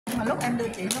lúc em đưa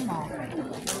chị có một.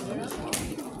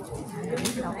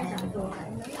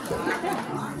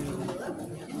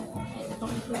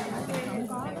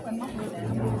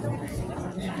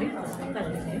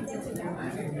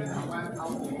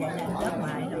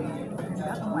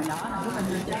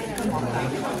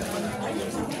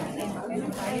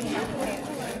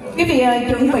 Quý vị ơi,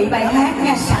 chuẩn bị bài hát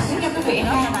nha, sẵn cho quý vị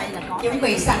ha, chuẩn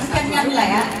bị sẵn cho nhanh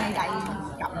lẹ.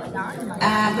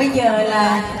 Bây giờ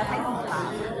là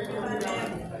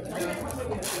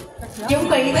chuẩn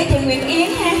bị tới chị Nguyễn Yến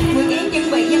ha, Nguyễn Yến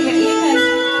chuẩn bị cho Nguyễn Yến ơi.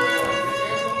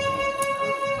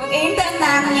 Nguyễn Yến tên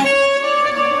Nam nha.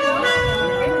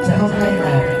 Dạ hôm nay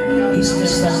là Easter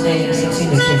Sunday sẽ xin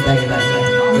được trình bày bài nhạc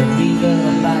The River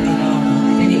of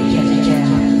Babylon với điệu cha cha cha.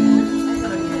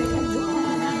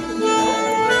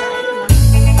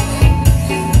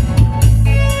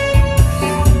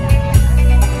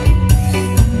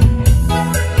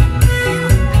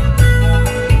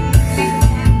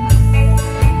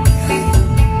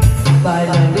 By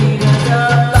the rivers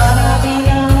of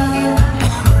Babylon,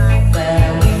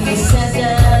 where we sat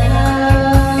down,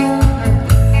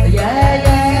 yeah,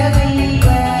 yeah, we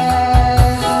were,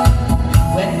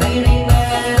 when we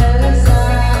remember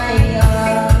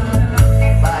Zion.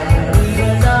 By the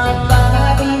rivers of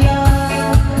Babylon,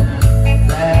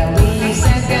 where we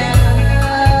sat down,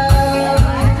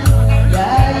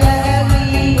 yeah, yeah, we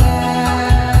were,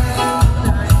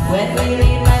 when we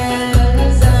remember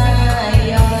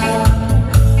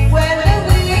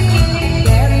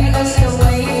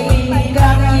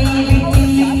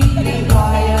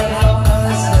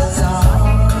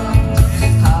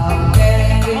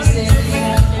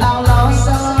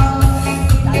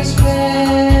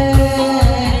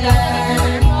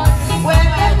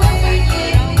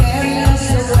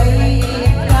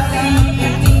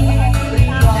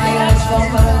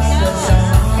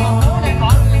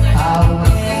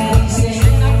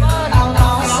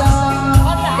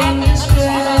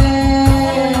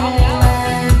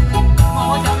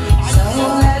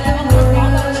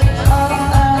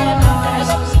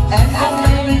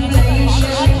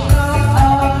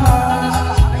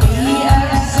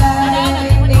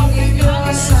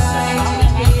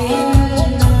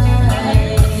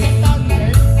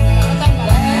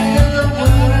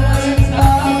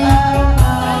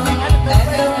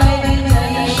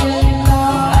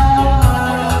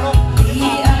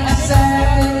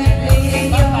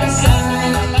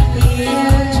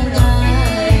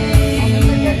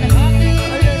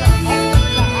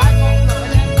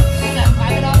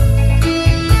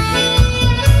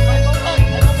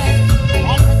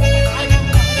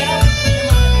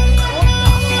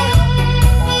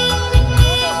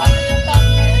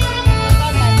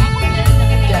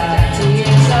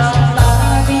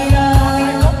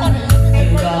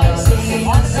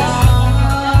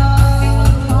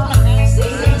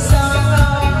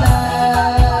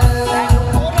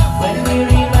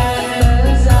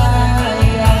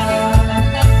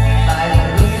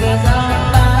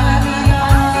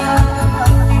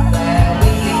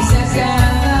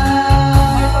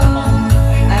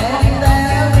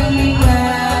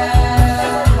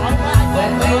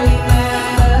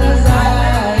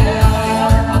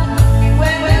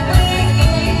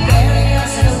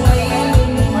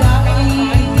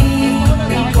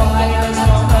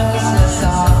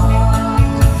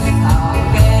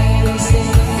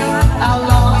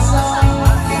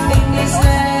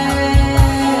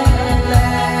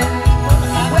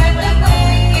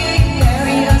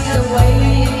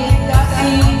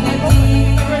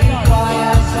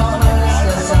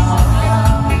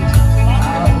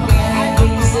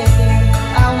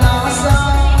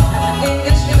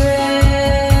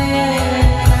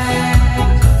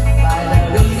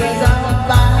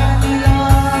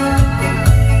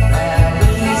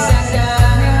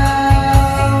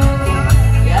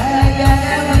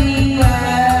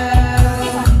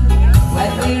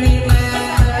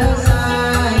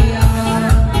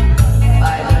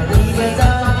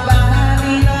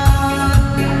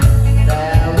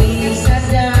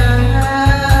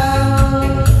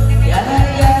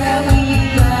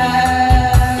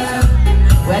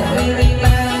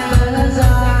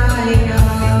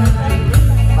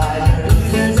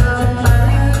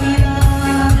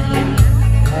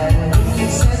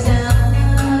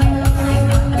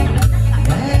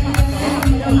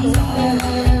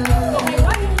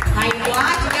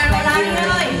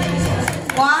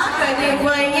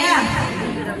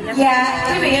Dạ,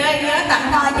 quý vị ơi, nhớ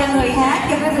tặng hoa cho người hát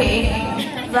cho quý vị.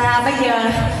 Và bây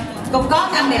giờ cũng có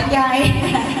anh đẹp trai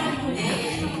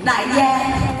đại gia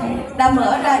đã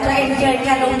mở ra cho em chơi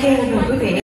karaoke rồi quý vị.